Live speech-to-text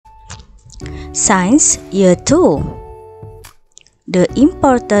Science Year 2. The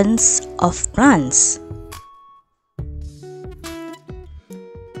importance of plants.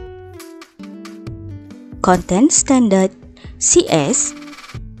 Content Standard CS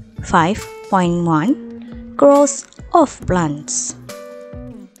 5.1 Growth of Plants.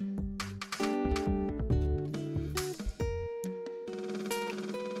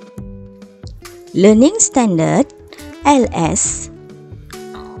 Learning Standard LS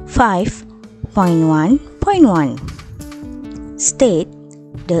 5.1.1 State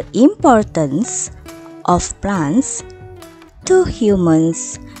the importance of plants to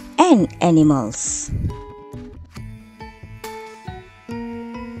humans and animals.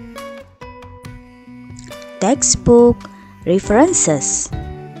 Textbook references.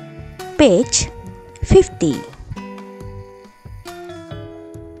 Page 50.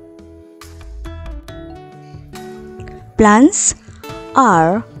 Plants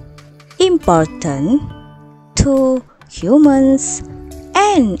are important to humans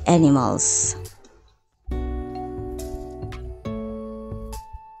and animals.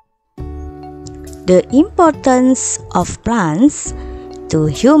 The importance of plants to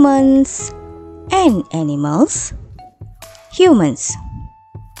humans and animals. Humans.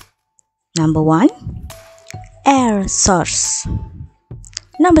 Number 1, air source.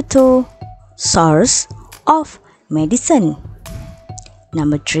 Number 2, source of medicine.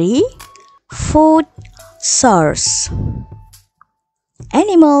 Number 3, food source.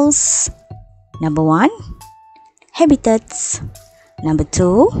 Animals. Number 1, habitats. Number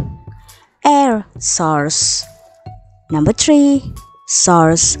 2, air source. Number 3,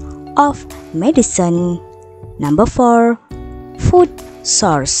 source of medicine. Number 4, food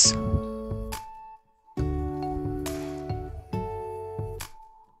source.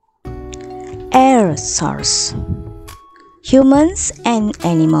 Air source. Humans and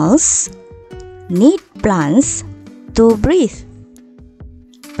animals need plants to breathe.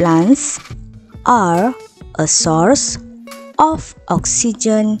 Plants are a source of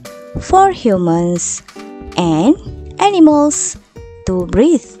oxygen for humans and animals to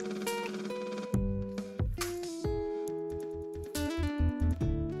breathe.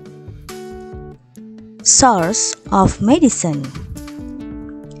 Source of medicine.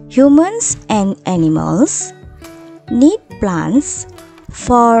 Humans and animals need plants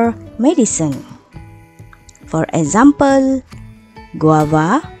for medicine. For example,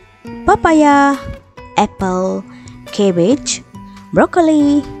 guava, papaya, apple, cabbage,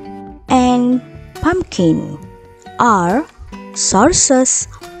 broccoli, and pumpkin are sources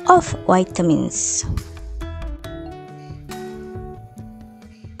of vitamins.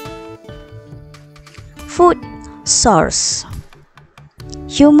 Food source.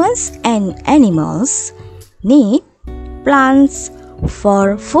 Humans and animals need plants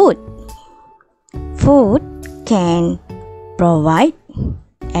for food. Food can provide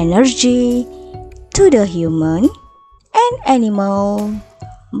energy to the human and animal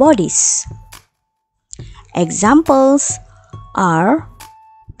bodies. Examples are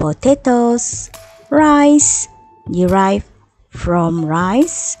potatoes, rice derived from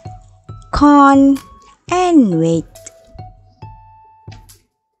rice, corn, and wheat.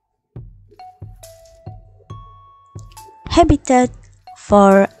 Habitat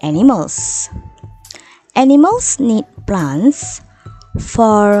for animals. Animals need plants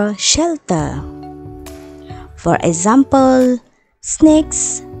for shelter. For example,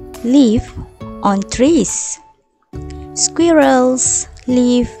 snakes live on trees. Squirrels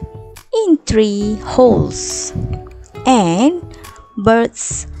live in tree holes. And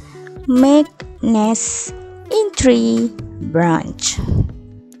birds make nests in tree branch.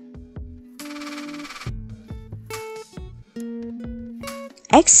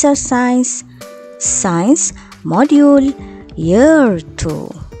 Exercise Science Module Year 2,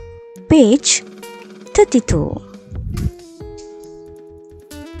 page 32.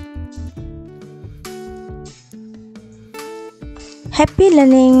 Happy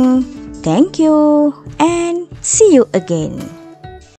learning. Thank you and see you again.